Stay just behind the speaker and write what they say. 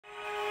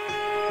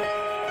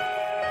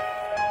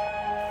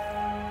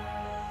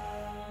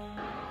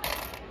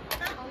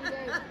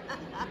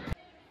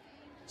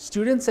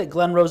Students at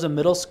Glenrosa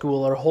Middle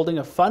School are holding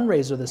a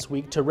fundraiser this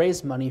week to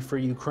raise money for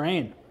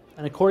Ukraine.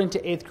 And according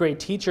to 8th grade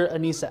teacher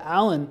Anissa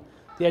Allen,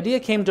 the idea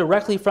came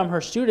directly from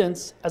her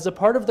students as a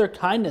part of their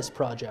kindness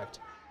project.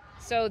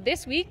 So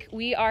this week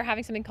we are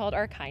having something called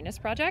our kindness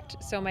project.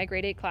 So my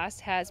grade 8 class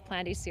has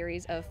planned a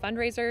series of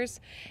fundraisers,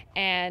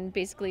 and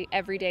basically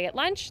every day at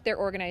lunch they're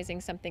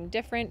organizing something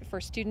different for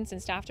students and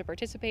staff to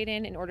participate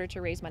in order to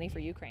raise money for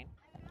Ukraine.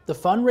 The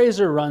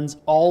fundraiser runs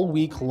all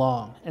week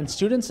long, and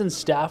students and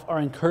staff are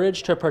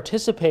encouraged to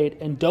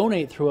participate and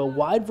donate through a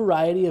wide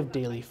variety of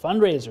daily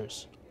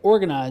fundraisers,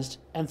 organized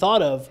and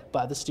thought of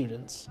by the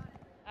students.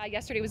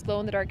 Yesterday was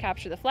glow-in-the-dark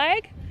capture the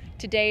flag.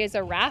 Today is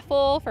a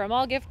raffle for a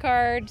mall gift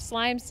card,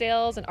 slime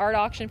sales, an art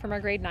auction from our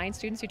grade 9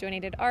 students who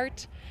donated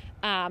art,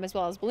 as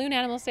well as balloon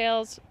animal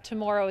sales.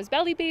 Tomorrow is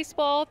belly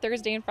baseball.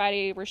 Thursday and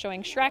Friday we're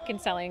showing Shrek and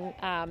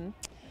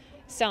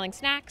selling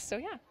snacks, so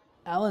yeah.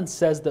 Allen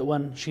says that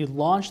when she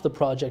launched the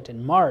project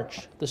in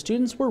March, the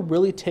students were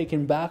really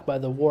taken back by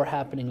the war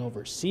happening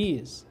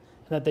overseas,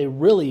 and that they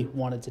really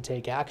wanted to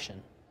take action.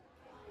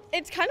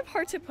 It's kind of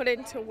hard to put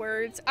into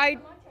words. I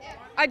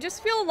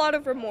just feel a lot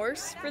of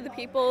remorse for the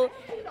people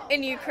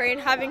in Ukraine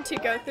having to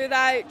go through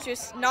that,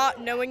 just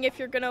not knowing if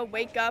you're going to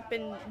wake up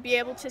and be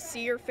able to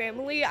see your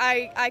family.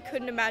 I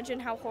couldn't imagine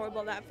how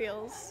horrible that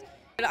feels.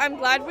 I'm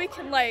glad we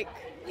can,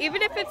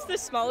 even if it's the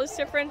smallest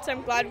difference,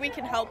 I'm glad we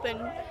can help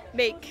and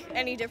make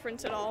any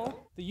difference at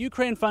all. The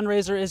Ukraine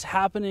fundraiser is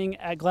happening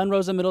at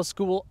Glenrosa Middle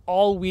School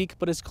all week,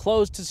 but is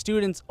closed to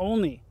students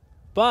only.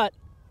 But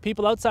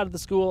people outside of the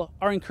school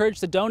are encouraged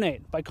to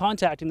donate by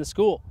contacting the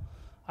school.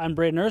 I'm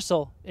Braden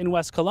Ursel in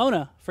West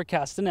Kelowna for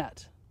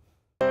Castanet.